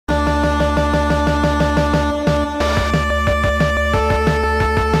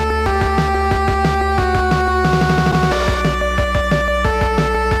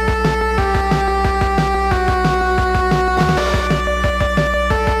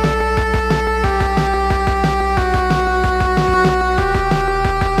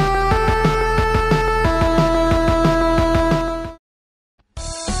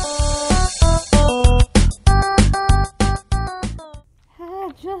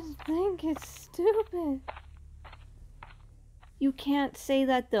just think it's stupid. You can't say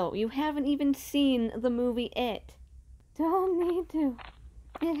that though. You haven't even seen the movie It. Don't need to.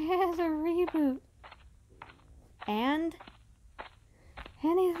 It has a reboot. And?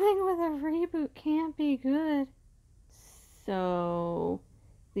 Anything with a reboot can't be good. So,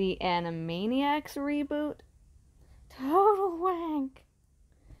 the Animaniacs reboot? Total wank.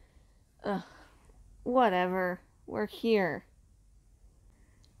 Ugh, whatever. We're here.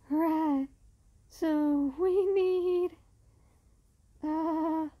 Right. So, we need...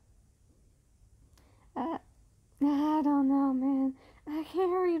 I don't know, man. I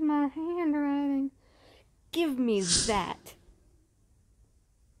can't read my handwriting. Give me that.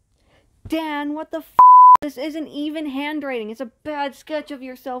 Dan, what the f***? This isn't even handwriting. It's a bad sketch of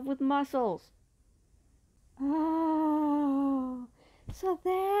yourself with muscles. Oh, so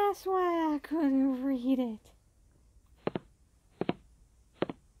that's why I couldn't read it.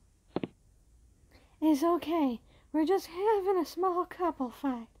 It's okay. We're just having a small couple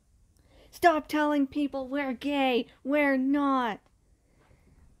fight. Stop telling people we're gay. We're not.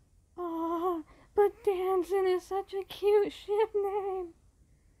 Oh, but Danson is such a cute ship name.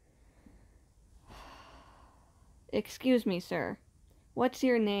 Excuse me, sir. What's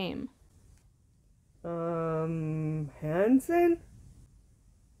your name? Hanson?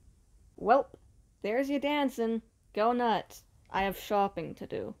 Welp, there's your Danson. Go nuts. I have shopping to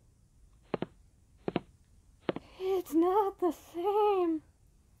do. It's not the same.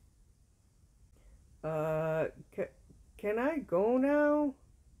 Can I go now?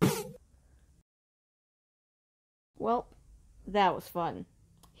 Well, that was fun.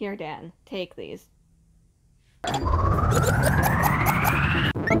 Here, Dan, take these.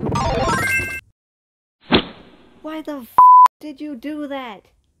 Why the f*** did you do that?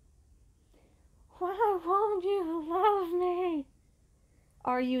 Why won't you love me?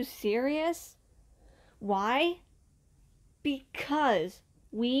 Are you serious? Why? Because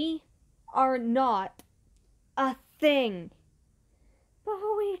we are not a thing. But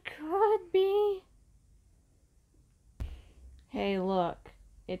we could be. Hey, look.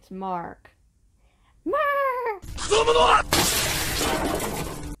 It's Mark. Mark!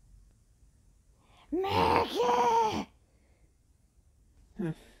 Mark!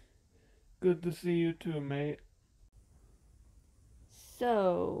 Good to see you too, mate.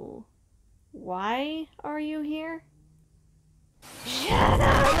 So, why are you here? Shut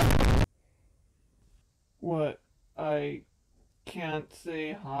up! What? I can't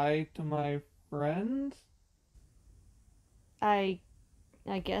say hi to my friends? I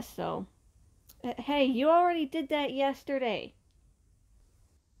guess so. Hey, you already did that yesterday.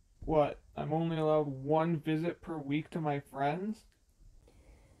 What? I'm only allowed one visit per week to my friends?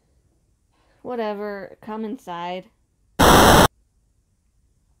 Whatever, come inside.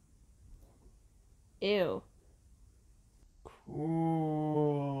 Ew.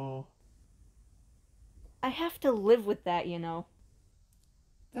 Cool. I have to live with that, you know.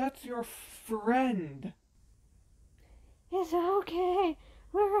 That's your friend. It's okay.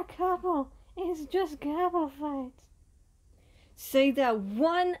 We're a couple. It's just couple fights. Say that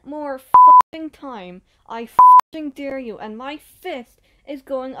one more f***ing time. I f***ing dare you, and my fist is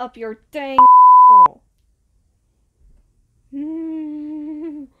going up your dang hole.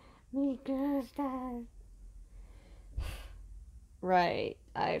 Me gusta. Right,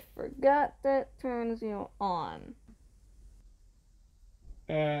 I forgot that turns you on.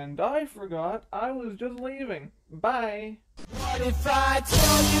 And I forgot I was just leaving. Bye. What if I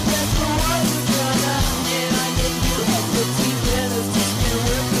told you that the world was gonna end? I gave you everything.